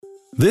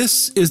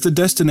This is the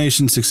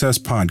Destination Success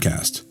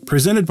Podcast,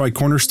 presented by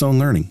Cornerstone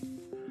Learning.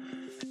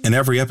 In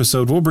every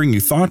episode, we'll bring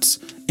you thoughts,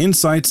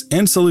 insights,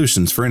 and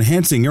solutions for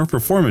enhancing your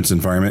performance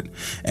environment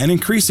and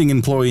increasing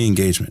employee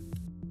engagement.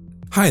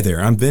 Hi there,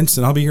 I'm Vince,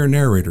 and I'll be your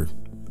narrator.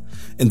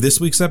 In this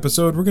week's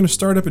episode, we're going to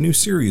start up a new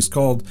series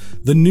called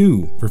The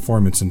New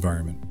Performance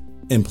Environment,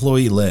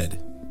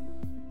 Employee-Led.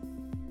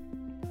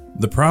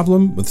 The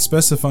problem with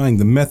specifying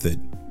the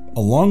method,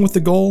 along with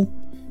the goal,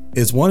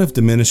 is one of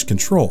diminished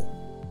control.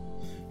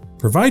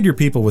 Provide your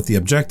people with the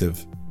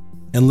objective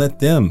and let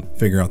them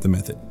figure out the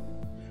method.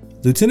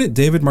 Lieutenant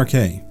David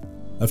Marquet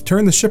of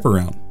Turn the Ship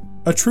Around,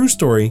 a true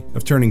story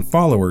of turning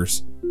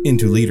followers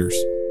into leaders.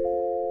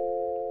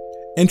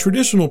 In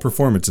traditional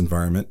performance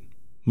environment,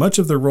 much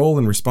of the role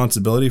and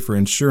responsibility for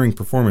ensuring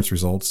performance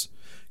results,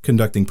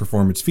 conducting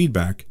performance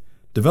feedback,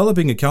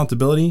 developing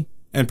accountability,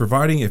 and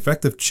providing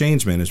effective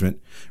change management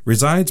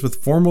resides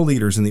with formal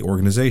leaders in the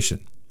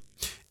organization.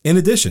 In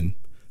addition,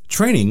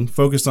 training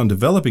focused on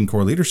developing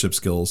core leadership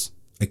skills,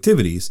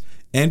 activities,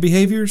 and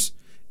behaviors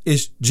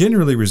is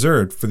generally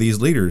reserved for these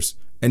leaders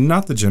and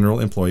not the general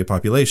employee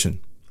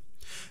population.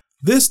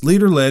 This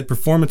leader-led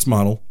performance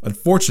model,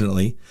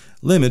 unfortunately,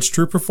 limits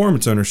true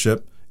performance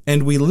ownership,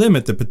 and we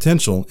limit the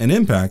potential and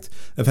impact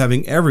of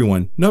having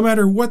everyone, no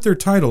matter what their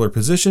title or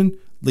position,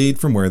 lead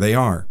from where they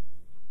are.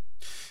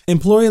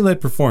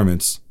 Employee-led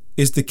performance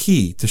is the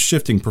key to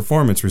shifting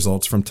performance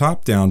results from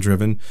top-down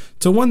driven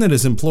to one that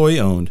is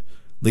employee-owned,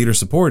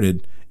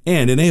 leader-supported,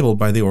 and enabled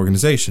by the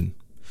organization.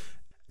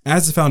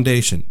 As a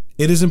foundation,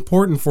 it is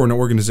important for an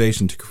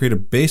organization to create a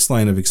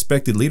baseline of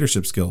expected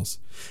leadership skills,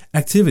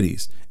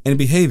 activities, and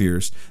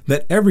behaviors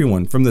that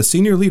everyone from the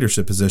senior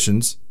leadership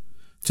positions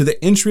to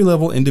the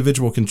entry-level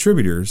individual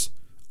contributors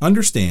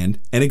understand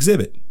and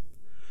exhibit.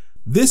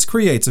 This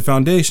creates a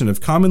foundation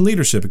of common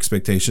leadership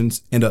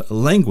expectations and a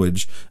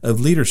language of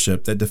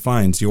leadership that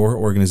defines your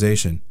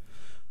organization.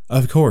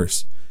 Of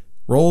course,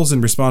 roles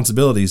and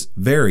responsibilities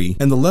vary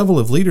and the level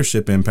of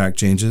leadership impact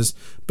changes,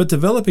 but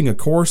developing a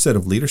core set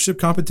of leadership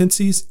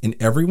competencies in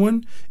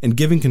everyone and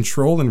giving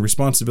control and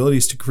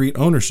responsibilities to create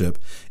ownership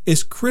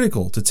is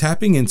critical to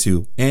tapping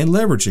into and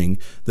leveraging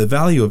the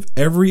value of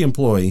every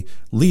employee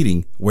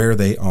leading where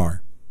they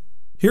are.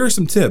 Here are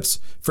some tips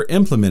for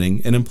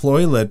implementing an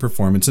employee-led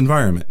performance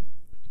environment.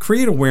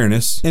 Create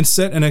awareness and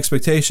set an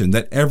expectation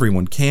that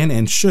everyone can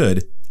and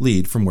should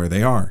lead from where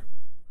they are.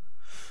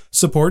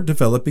 Support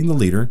developing the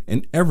leader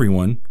and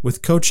everyone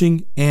with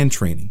coaching and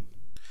training.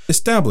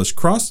 Establish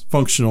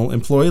cross-functional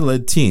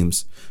employee-led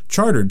teams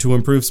chartered to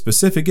improve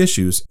specific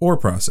issues or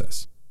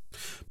process.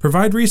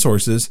 Provide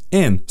resources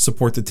and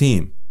support the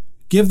team.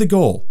 Give the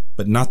goal,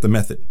 but not the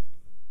method.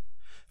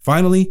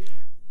 Finally,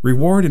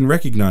 reward and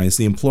recognize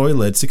the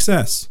employee-led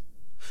success.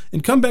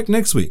 And come back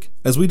next week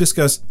as we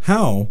discuss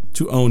how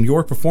to own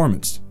your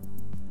performance.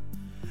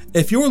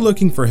 If you're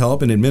looking for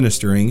help in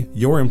administering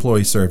your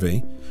employee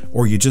survey,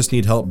 or you just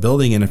need help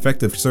building an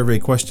effective survey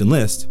question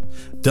list,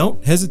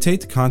 don't hesitate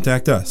to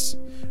contact us.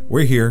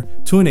 We're here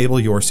to enable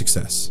your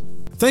success.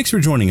 Thanks for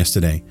joining us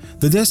today.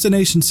 The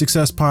Destination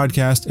Success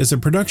Podcast is a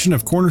production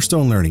of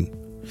Cornerstone Learning.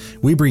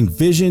 We bring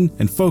vision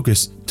and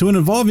focus to an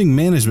evolving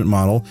management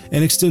model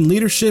and extend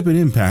leadership and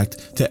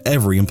impact to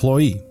every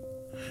employee.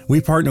 We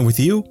partner with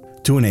you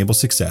to enable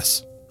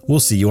success. We'll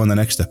see you on the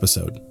next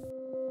episode.